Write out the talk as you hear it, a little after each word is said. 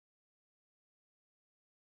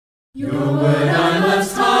Your word I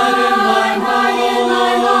must hide in my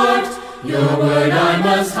heart. Your word I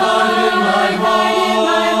must hide in my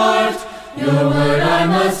heart. Your word I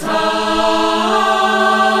must hide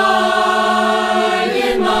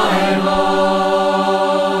in my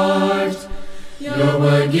heart. Your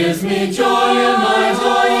word gives me joy in my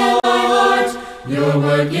heart. Your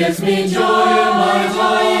word gives me joy in my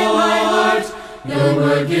heart. Your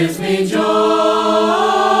word gives me joy.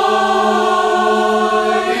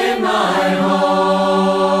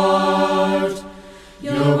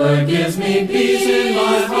 Peace in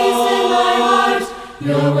my heart.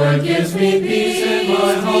 Your word gives me peace in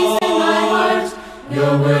my heart.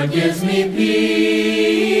 Your word gives me peace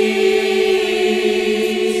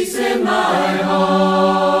in my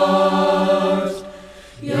heart.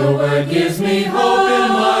 Your word gives me hope in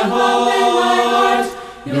my heart.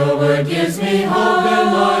 Your word gives me hope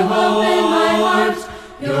in my heart.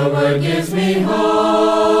 Your word gives me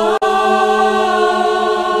hope.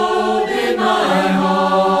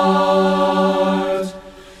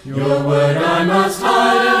 Your word I must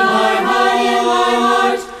hide in my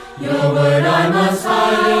heart. Your word I must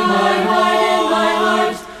hide in my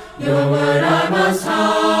heart. Your word I must hide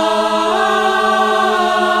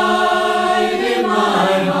in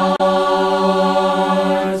my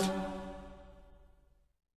heart.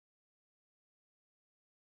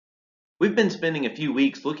 We've been spending a few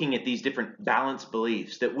weeks looking at these different balanced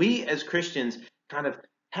beliefs that we as Christians kind of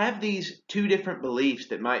have these two different beliefs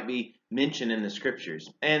that might be mentioned in the scriptures.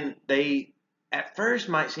 And they at first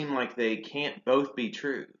might seem like they can't both be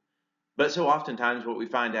true. But so oftentimes what we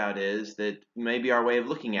find out is that maybe our way of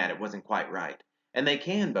looking at it wasn't quite right. And they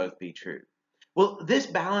can both be true. Well, this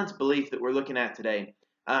balanced belief that we're looking at today,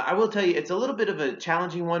 I will tell you it's a little bit of a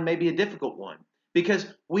challenging one, maybe a difficult one, because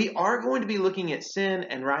we are going to be looking at sin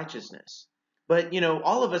and righteousness. But,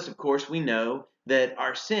 all of us, of course, we know that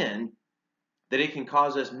our sin, that it can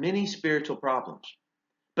cause us many spiritual problems.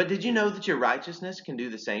 But did you know that your righteousness can do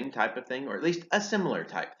the same type of thing, or at least a similar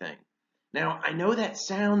type thing? Now, I know that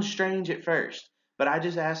sounds strange at first, but I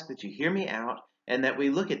just ask that you hear me out and that we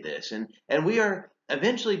look at this. And we are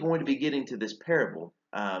eventually going to be getting to this parable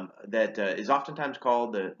that is oftentimes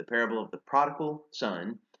called the parable of the prodigal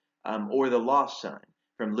son or the lost son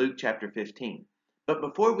from Luke chapter 15. But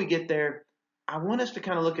before we get there, I want us to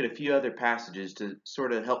kind of look at a few other passages to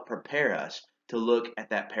sort of help prepare us to look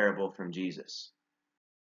at that parable from Jesus.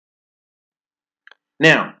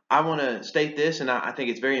 Now, I want to state this, and I think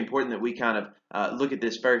it's very important that we kind of look at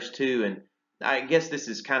this first too, and I guess this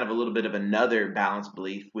is kind of a little bit of another balanced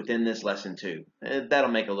belief within this lesson too. That'll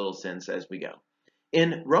make a little sense as we go.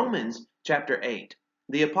 In Romans chapter 8,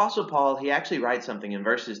 the Apostle Paul, he actually writes something in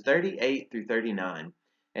verses 38 through 39,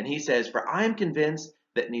 and he says, "For I am convinced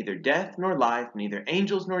that neither death nor life, neither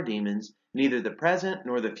angels nor demons, neither the present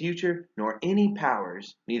nor the future, nor any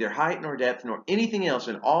powers, neither height nor depth, nor anything else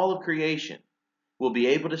in all of creation will be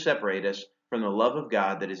able to separate us from the love of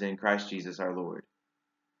God that is in Christ Jesus our Lord."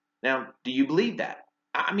 Now, do you believe that?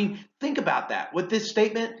 I mean, think about that. What this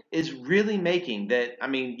statement is really making that,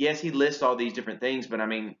 yes, he lists all these different things, but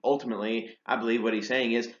ultimately, I believe what he's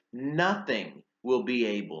saying is nothing will be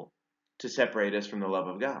able to separate us from the love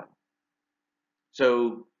of God.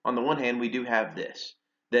 So, on the one hand, we do have this,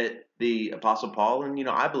 that the Apostle Paul, and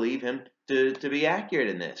I believe him to be accurate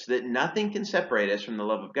in this, that nothing can separate us from the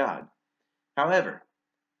love of God. However,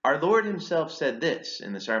 our Lord himself said this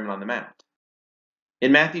in the Sermon on the Mount.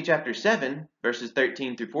 In Matthew chapter 7, verses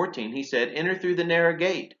 13 through 14, he said, "Enter through the narrow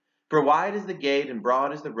gate, for wide is the gate and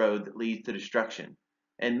broad is the road that leads to destruction,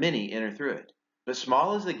 and many enter through it. But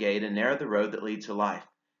small is the gate and narrow the road that leads to life,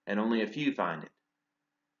 and only a few find it."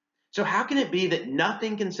 So how can it be that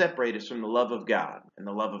nothing can separate us from the love of God and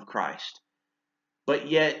the love of Christ? But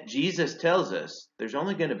yet Jesus tells us there's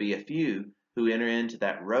only going to be a few who enter into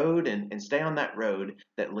that road and stay on that road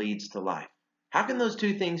that leads to life. How can those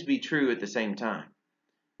two things be true at the same time?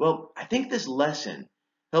 Well, I think this lesson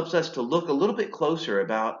helps us to look a little bit closer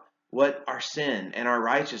about what our sin and our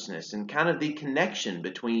righteousness and kind of the connection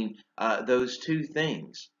between those two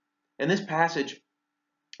things. In this passage,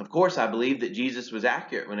 of course, I believe that Jesus was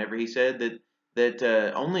accurate whenever he said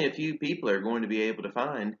that only a few people are going to be able to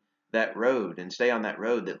find that road and stay on that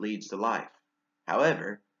road that leads to life.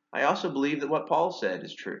 However, I also believe that what Paul said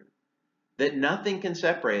is true, that nothing can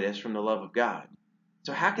separate us from the love of God.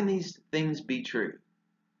 So how can these things be true?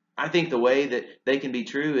 I think the way that they can be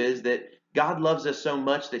true is that God loves us so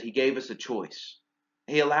much that he gave us a choice.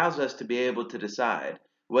 He allows us to be able to decide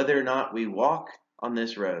whether or not we walk on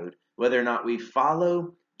this road, whether or not we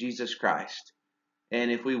follow Jesus Christ,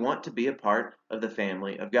 and if we want to be a part of the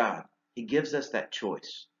family of God. He gives us that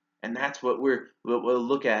choice. And that's what we'll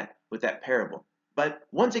look at with that parable. But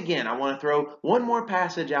once again, I want to throw one more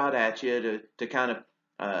passage out at you to kind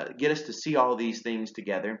of get us to see all these things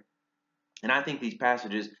together. And I think these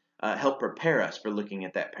passages help prepare us for looking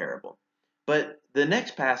at that parable. But the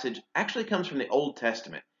next passage actually comes from the Old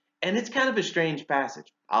Testament. And it's kind of a strange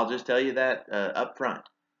passage. I'll just tell you that up front.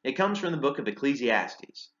 It comes from the book of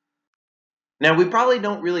Ecclesiastes. Now, we probably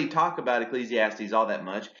don't really talk about Ecclesiastes all that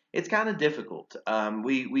much. It's kind of difficult.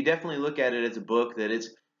 We definitely look at it as a book that it's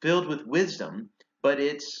filled with wisdom, but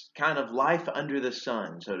it's kind of life under the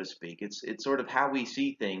sun, so to speak. It's sort of how we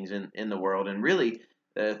see things in the world. And really,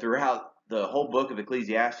 throughout the whole book of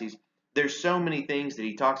Ecclesiastes, there's so many things that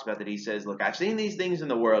he talks about that he says, look, I've seen these things in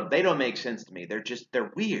the world. They don't make sense to me.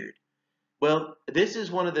 They're weird. Well, this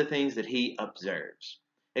is one of the things that he observes.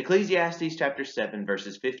 Ecclesiastes chapter 7,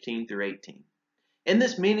 verses 15 through 18. In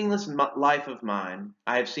this meaningless life of mine,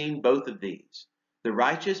 I have seen both of these, the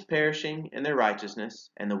righteous perishing in their righteousness,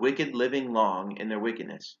 and the wicked living long in their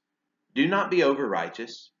wickedness. Do not be over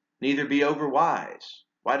righteous, neither be over wise.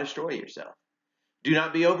 Why destroy yourself? Do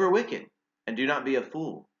not be over wicked, and do not be a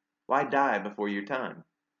fool. Why die before your time?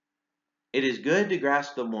 It is good to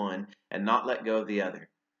grasp the one and not let go of the other.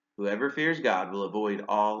 Whoever fears God will avoid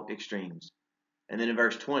all extremes. And then in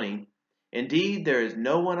verse 20, indeed, there is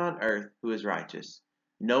no one on earth who is righteous,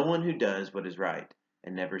 no one who does what is right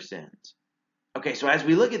and never sins. Okay, so as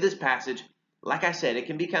we look at this passage, like I said, it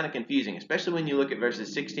can be kind of confusing, especially when you look at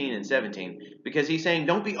verses 16 and 17, because he's saying,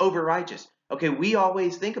 don't be over righteous. Okay, we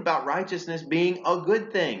always think about righteousness being a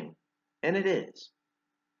good thing, and it is.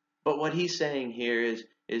 But what he's saying here is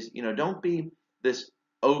don't be this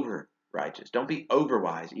over righteous. Don't be over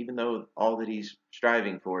wise, even though all that he's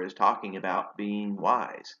striving for is talking about being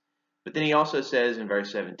wise. But then he also says in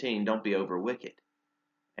verse 17, don't be over wicked.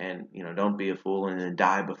 And, don't be a fool and then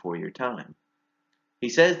die before your time. He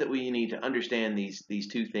says that we need to understand these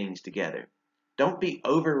two things together. Don't be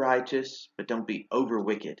over righteous, but don't be over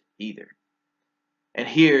wicked either. And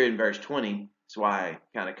here in verse 20, that's why I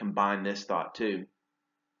kind of combine this thought too,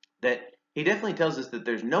 that he definitely tells us that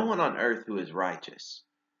there's no one on earth who is righteous.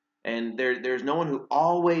 And there's no one who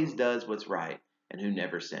always does what's right and who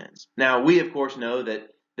never sins. Now, we, of course, know that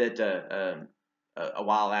a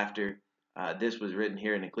while after this was written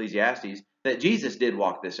here in Ecclesiastes, that Jesus did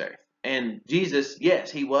walk this earth. And Jesus,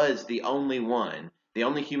 yes, he was the only one, the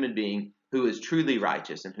only human being who is truly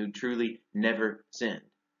righteous and who truly never sinned.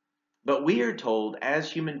 But we are told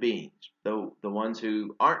as human beings, the ones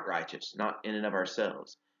who aren't righteous, not in and of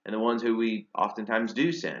ourselves, and the ones who we oftentimes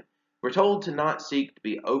do sin, we're told to not seek to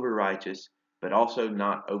be over righteous, but also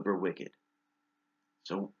not over wicked.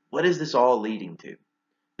 So what is this all leading to?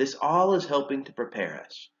 This all is helping to prepare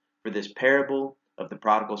us for this parable of the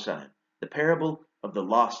prodigal son, the parable of the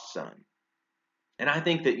lost son. And I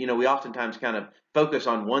think that, we oftentimes kind of focus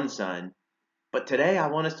on one son, but today I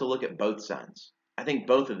want us to look at both sons. I think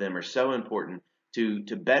both of them are so important to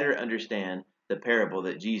better understand the parable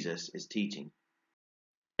that Jesus is teaching.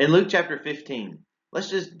 In Luke chapter 15, let's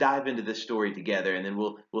just dive into this story together, and then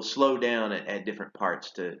we'll slow down at different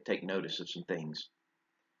parts to take notice of some things.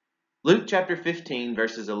 Luke chapter 15,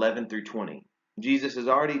 verses 11 through 20. Jesus has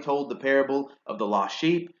already told the parable of the lost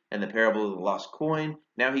sheep and the parable of the lost coin.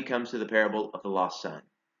 Now he comes to the parable of the lost son.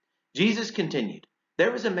 Jesus continued,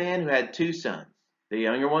 there was a man who had 2 sons. The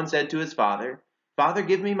younger one said to his father, Father,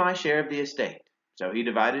 give me my share of the estate. So he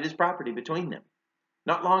divided his property between them.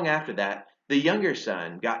 Not long after that, the younger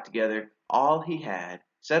son got together all he had,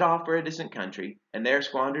 set off for a distant country, and there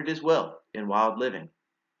squandered his wealth in wild living.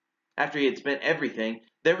 After he had spent everything,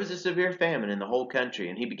 there was a severe famine in the whole country,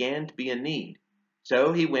 and he began to be in need.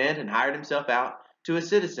 So he went and hired himself out to a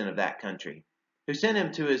citizen of that country, who sent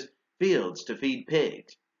him to his fields to feed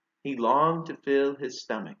pigs. He longed to fill his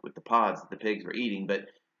stomach with the pods that the pigs were eating, but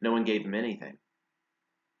no one gave him anything.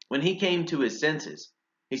 When he came to his senses,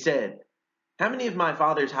 he said, How many of my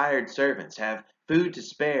father's hired servants have food to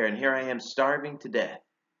spare, and here I am starving to death?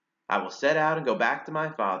 I will set out and go back to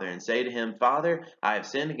my father and say to him, Father, I have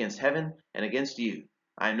sinned against heaven and against you.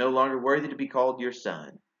 I am no longer worthy to be called your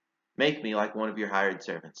son. Make me like one of your hired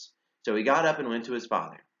servants. So he got up and went to his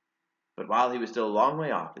father. But while he was still a long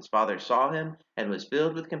way off, his father saw him and was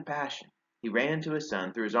filled with compassion. He ran to his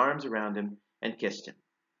son, threw his arms around him, and kissed him.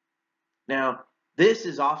 Now, this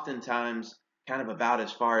is oftentimes kind of about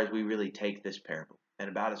as far as we really take this parable and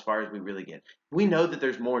about as far as we really get. We know that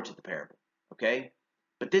there's more to the parable, okay?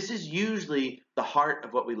 But this is usually the heart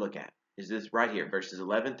of what we look at, is this right here, verses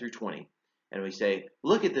 11 through 20. And we say,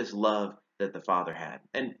 look at this love that the Father had.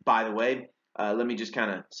 And by the way, let me just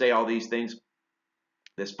kind of say all these things.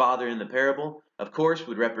 This father in the parable, of course,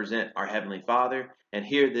 would represent our Heavenly Father. And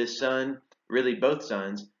here, this son, really both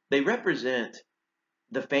sons, they represent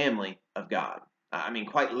the family of God. I mean,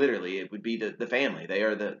 quite literally, it would be the family. They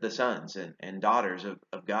are the sons and daughters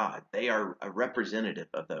of God. They are a representative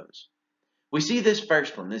of those. We see this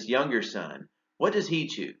first one, this younger son. What does he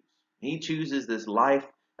choose? He chooses this life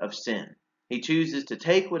of sin. He chooses to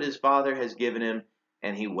take what his father has given him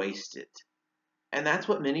and he wastes it. And that's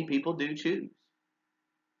what many people do choose.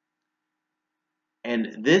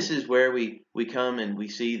 And this is where we come and we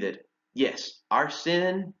see that, yes, our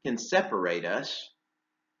sin can separate us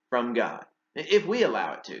from God if we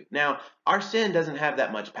allow it to. Now, our sin doesn't have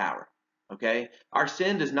that much power, okay? Our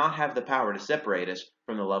sin does not have the power to separate us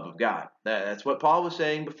from the love of God. That's what Paul was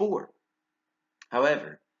saying before.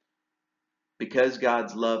 However, because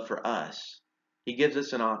God's love for us, he gives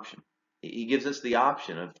us an option. He gives us the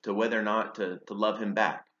option of to whether or not to love him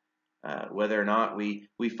back, whether or not we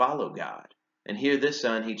follow God. And here this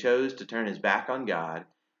son, he chose to turn his back on God,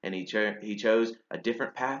 and he chose a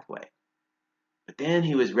different pathway. But then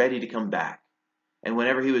he was ready to come back. And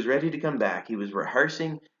whenever he was ready to come back, he was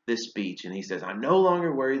rehearsing this speech, and he says, I'm no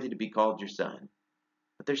longer worthy to be called your son.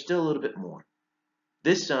 But there's still a little bit more.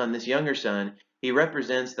 This son, this younger son, he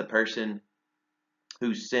represents the person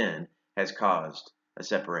whose sin has caused a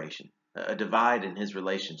separation, a divide in his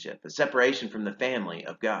relationship, a separation from the family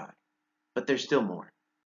of God. But there's still more.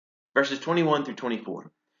 Verses 21 through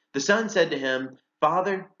 24. The son said to him,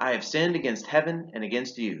 Father, I have sinned against heaven and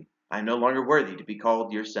against you. I am no longer worthy to be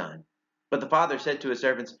called your son. But the father said to his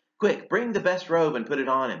servants, Quick, bring the best robe and put it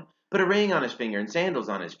on him. Put a ring on his finger and sandals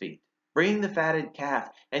on his feet. Bring the fatted calf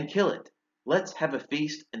and kill it. Let's have a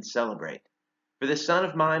feast and celebrate. For this son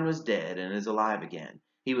of mine was dead and is alive again.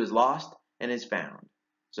 He was lost and is found.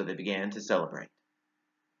 So they began to celebrate.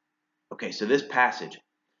 Okay, so this passage,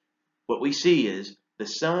 what we see is the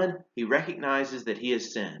son, he recognizes that he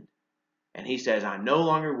has sinned. And he says, I'm no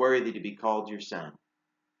longer worthy to be called your son.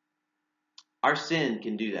 Our sin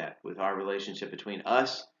can do that with our relationship between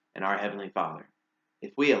us and our Heavenly Father,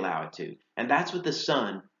 if we allow it to. And that's what the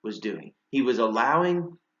son was doing. He was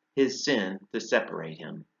allowing his sin to separate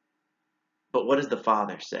him. But what does the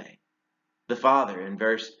father say? The father, in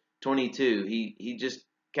verse 22, he just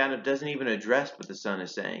kind of doesn't even address what the son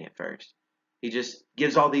is saying at first. He just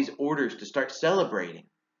gives all these orders to start celebrating.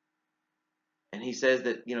 And he says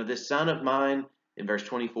that, this son of mine, in verse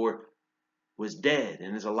 24, was dead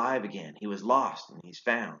and is alive again. He was lost and he's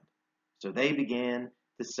found. So they began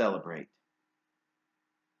to celebrate.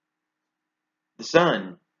 The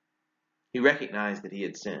son, he recognized that he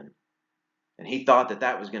had sinned. And he thought that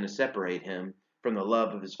that was going to separate him from the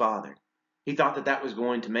love of his father. He thought that that was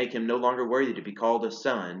going to make him no longer worthy to be called a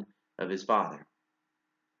son of his father.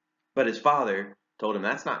 But his father told him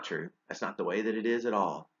that's not true. That's not the way that it is at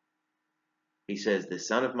all. He says, this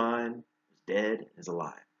son of mine was dead and is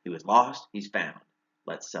alive. He was lost, he's found.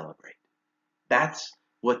 Let's celebrate. That's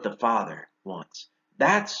what the Father wants.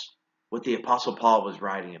 That's what the Apostle Paul was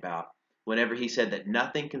writing about whenever he said that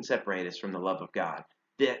nothing can separate us from the love of God.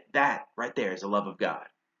 That right there is the love of God.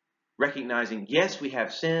 Recognizing, yes, we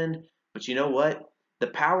have sinned, but you know what? The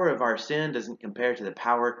power of our sin doesn't compare to the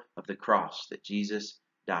power of the cross that Jesus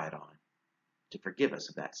died on to forgive us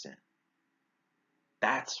of that sin.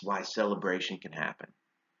 That's why celebration can happen.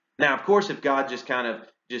 Now, of course, if God just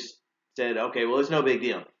said, okay, well, it's no big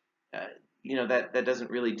deal. That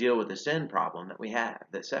doesn't really deal with the sin problem that we have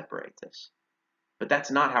that separates us. But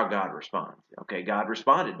that's not how God responds. Okay, God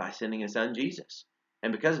responded by sending his son Jesus.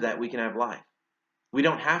 And because of that, we can have life. We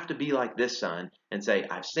don't have to be like this son and say,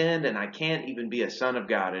 I've sinned and I can't even be a son of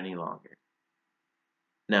God any longer.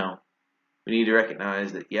 No, we need to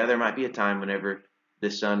recognize that, there might be a time whenever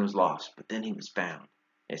this son was lost, but then he was found.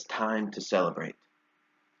 It's time to celebrate.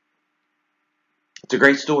 It's a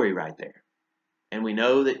great story right there. And we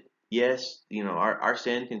know that, yes, our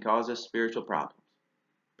sin can cause us spiritual problems.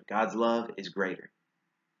 But God's love is greater.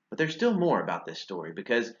 But there's still more about this story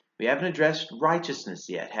because we haven't addressed righteousness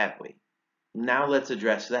yet, have we? Now let's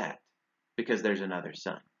address that because there's another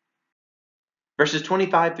son. Verses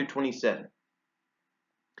 25 through 27.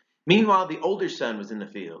 Meanwhile, the older son was in the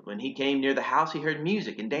field. When he came near the house, he heard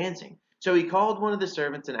music and dancing. So he called one of the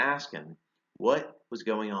servants and asked him what was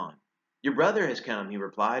going on. Your brother has come, he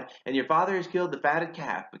replied, and your father has killed the fatted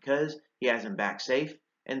calf because he has him back safe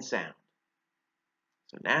and sound.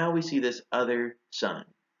 So now we see this other son.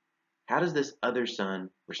 How does this other son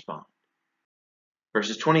respond?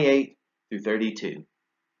 Verses 28 through 32.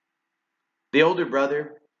 The older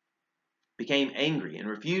brother became angry and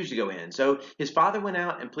refused to go in. So his father went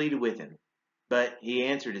out and pleaded with him. But he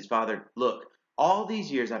answered his father, Look, All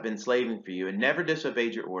these years I've been slaving for you and never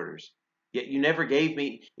disobeyed your orders. Yet you never gave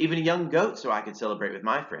me even a young goat so I could celebrate with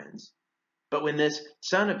my friends. But when this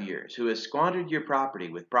son of yours, who has squandered your property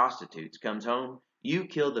with prostitutes, comes home, you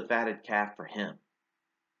kill the fatted calf for him."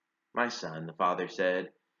 "My son," the father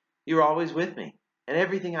said, "you are always with me, and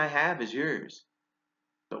everything I have is yours.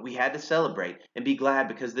 But we had to celebrate and be glad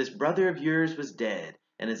because this brother of yours was dead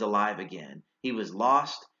and is alive again. He was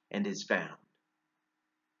lost and is found."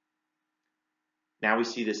 Now we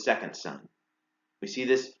see the second son. We see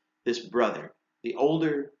this brother, the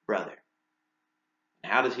older brother.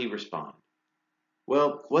 How does he respond?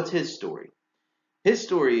 Well, what's his story? His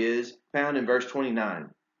story is found in verse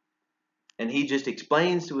 29. And he just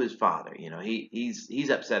explains to his father, he's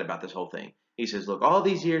upset about this whole thing. He says, "Look, all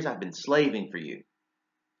these years I've been slaving for you."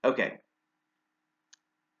 Okay.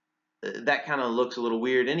 That kind of looks a little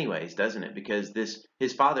weird anyways, doesn't it? Because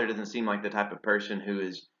his father doesn't seem like the type of person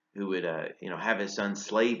who would have his son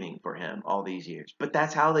slaving for him all these years. But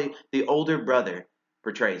that's how the older brother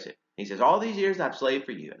portrays it. He says, "All these years I've slaved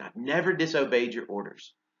for you and I've never disobeyed your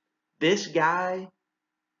orders." This guy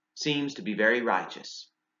seems to be very righteous.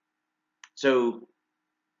 So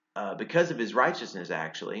because of his righteousness,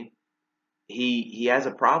 actually, he has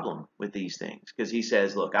a problem with these things, because he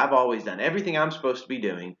says, "Look, I've always done everything I'm supposed to be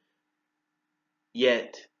doing,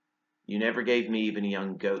 yet you never gave me even a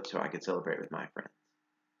young goat so I could celebrate with my friends."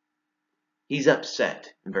 He's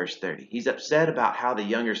upset in verse 30. He's upset about how the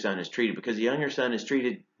younger son is treated, because the younger son is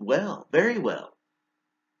treated well, very well.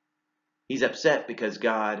 He's upset because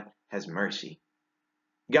God has mercy.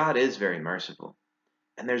 God is very merciful.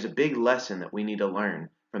 And there's a big lesson that we need to learn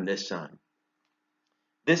from this son.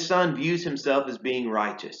 This son views himself as being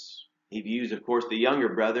righteous. He views, of course, the younger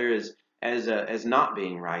brother as not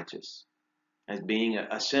being righteous, as being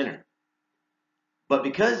a sinner. But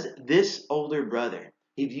because this older brother,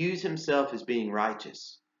 he views himself as being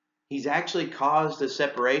righteous, he's actually caused a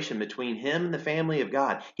separation between him and the family of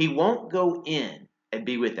God. He won't go in and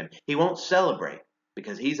be with them. He won't celebrate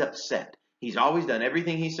because he's upset. He's always done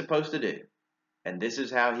everything he's supposed to do. And this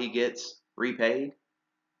is how he gets repaid?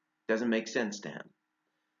 Doesn't make sense to him.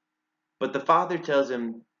 But the father tells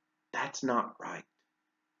him, that's not right.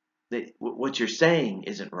 What you're saying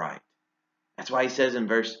isn't right. That's why he says in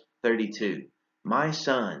verse 32, "My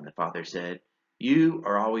son," the father said, "you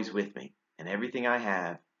are always with me, and everything I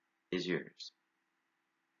have is yours."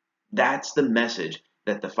 That's the message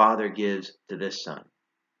that the father gives to this son.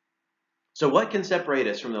 So what can separate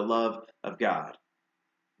us from the love of God?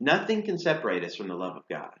 Nothing can separate us from the love of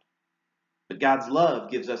God. But God's love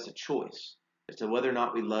gives us a choice as to whether or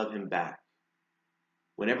not we love him back.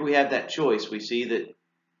 Whenever we have that choice, we see that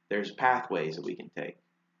there's pathways that we can take.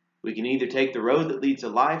 We can either take the road that leads to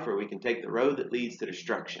life, or we can take the road that leads to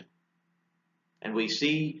destruction. And we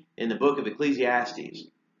see in the book of Ecclesiastes,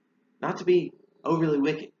 not to be overly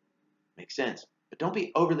wicked, makes sense, but don't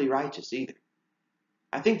be overly righteous either.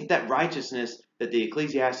 I think that righteousness that the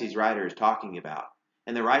Ecclesiastes writer is talking about,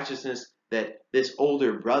 and the righteousness that this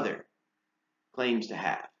older brother claims to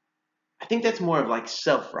have, I think that's more of like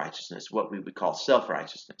self-righteousness, what we would call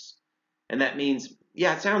self-righteousness. And that means,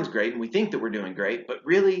 yeah, it sounds great, and we think that we're doing great, but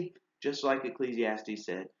really, just like Ecclesiastes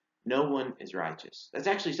said, no one is righteous. That's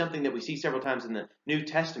actually something that we see several times in the New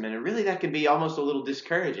Testament, and really that can be almost a little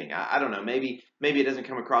discouraging. I don't know, maybe it doesn't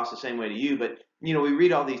come across the same way to you, but we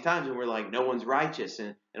read all these times and we're like, no one's righteous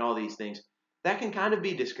and all these things. That can kind of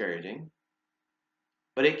be discouraging,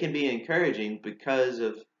 but it can be encouraging because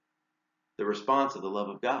of the response of the love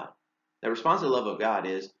of God. The response of the love of God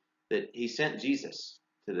is that he sent Jesus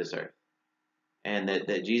to this earth, and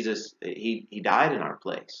that Jesus, he died in our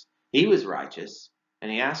place. He was righteous,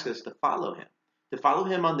 and he asks us to follow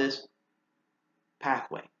him on this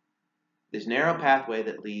pathway, this narrow pathway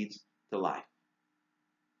that leads to life.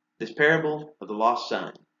 This parable of the lost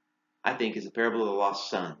son, I think, is the parable of the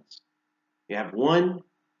lost sons. You have one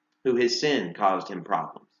who his sin caused him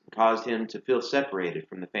problems, caused him to feel separated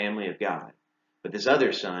from the family of God. But this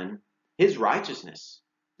other son, his righteousness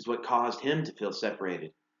is what caused him to feel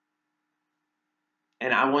separated.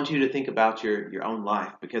 And I want you to think about your own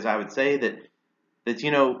life, because I would say that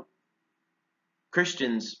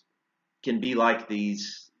Christians can be like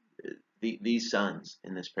these sons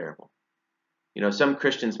in this parable. Some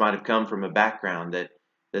Christians might have come from a background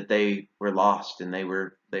that they were lost, and they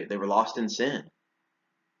were lost in sin.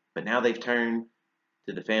 But now they've turned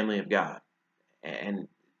to the family of God, and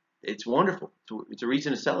it's wonderful. It's a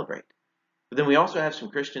reason to celebrate. But then we also have some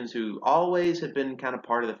Christians who always have been kind of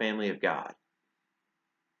part of the family of God.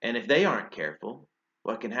 And if they aren't careful,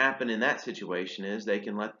 what can happen in that situation is they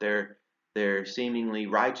can let their seemingly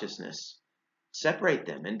righteousness separate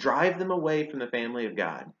them and drive them away from the family of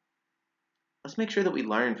God. Let's make sure that we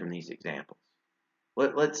learn from these examples.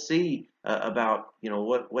 Let's see about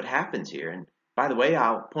what happens here. And by the way,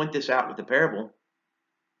 I'll point this out with the parable.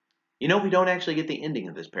 We don't actually get the ending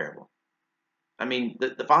of this parable. I mean,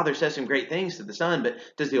 the father says some great things to the son, but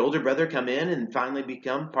does the older brother come in and finally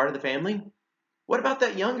become part of the family? What about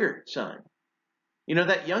that younger son?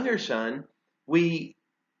 That younger son, we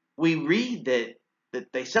read that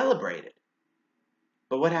they celebrated.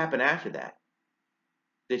 But what happened after that?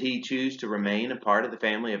 Did he choose to remain a part of the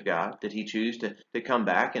family of God? Did he choose to come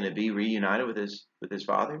back and to be reunited with his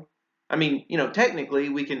father? I mean, technically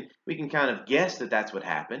we can kind of guess that that's what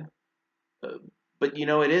happened. But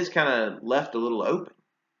it is kind of left a little open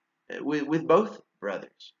with both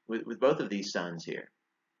brothers, with both of these sons here.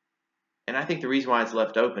 And I think the reason why it's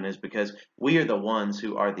left open is because we are the ones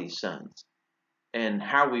who are these sons. And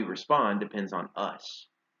how we respond depends on us.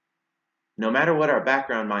 No matter what our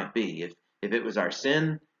background might be, if it was our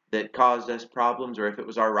sin that caused us problems or if it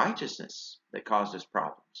was our righteousness that caused us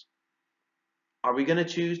problems, are we going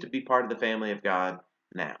to choose to be part of the family of God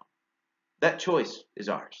now? That choice is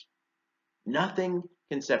ours. Nothing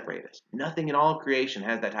can separate us. Nothing in all creation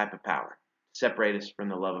has that type of power to separate us from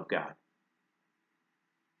the love of God.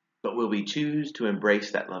 But will we choose to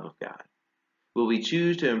embrace that love of God? Will we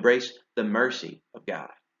choose to embrace the mercy of God?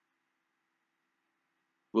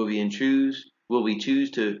 Will we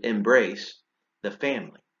choose to embrace the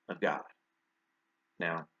family of God?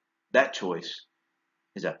 Now, that choice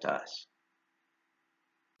is up to us.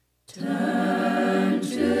 Turn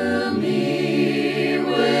to